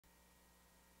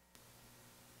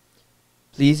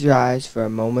Please rise for a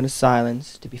moment of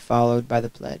silence to be followed by the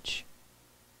pledge.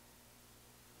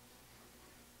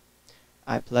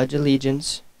 I pledge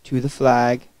allegiance to the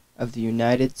flag of the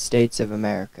United States of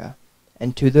America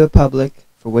and to the republic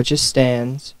for which it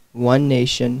stands, one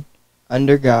nation,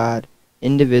 under God,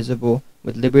 indivisible,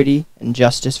 with liberty and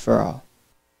justice for all.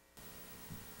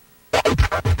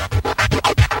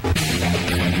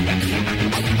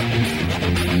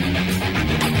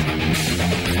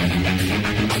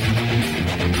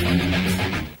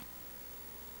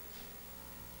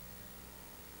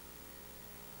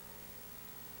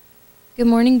 Good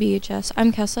morning, BHS.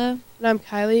 I'm Kessa. And I'm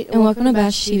Kylie. And welcome to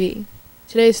Bash TV.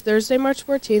 Today is Thursday, March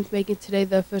 14th, making today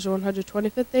the official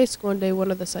 125th day, school and day 1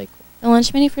 of the cycle. The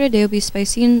lunch menu for today will be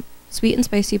sweet and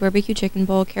spicy barbecue chicken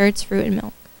bowl, carrots, fruit, and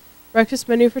milk. Breakfast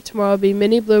menu for tomorrow will be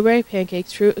mini blueberry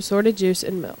pancakes, fruit, assorted juice,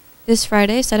 and milk. This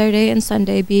Friday, Saturday, and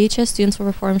Sunday, BHS students will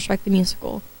perform Shrek the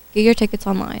Musical. Get your tickets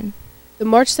online. The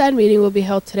March SAD meeting will be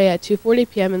held today at 2:40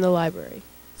 p.m. in the library.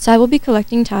 SAD will be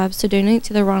collecting tabs to donate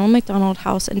to the Ronald McDonald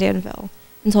House in Danville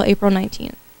until April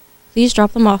 19th. Please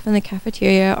drop them off in the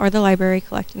cafeteria or the library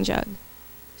collecting jug.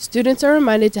 Students are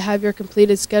reminded to have your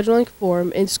completed scheduling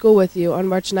form in school with you on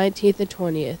March 19th and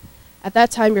 20th. At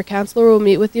that time, your counselor will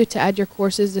meet with you to add your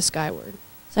courses to Skyward.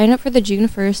 Sign up for the June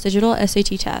 1st digital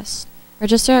SAT test.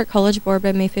 Register at College Board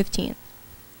by May 15th.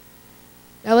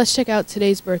 Now let's check out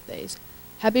today's birthdays.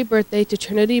 Happy birthday to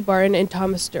Trinity Barton and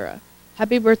Thomas Dura.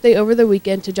 Happy birthday over the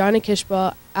weekend to Johnny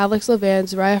Kishbaugh, Alex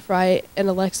Levans, Raya Fry, and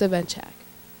Alexa Venchak.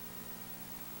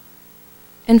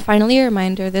 And finally, a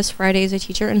reminder, this Friday is a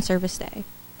Teacher and Service Day.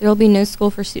 There will be no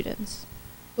school for students.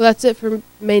 Well, that's it for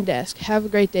Main Desk. Have a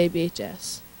great day,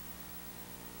 BHS.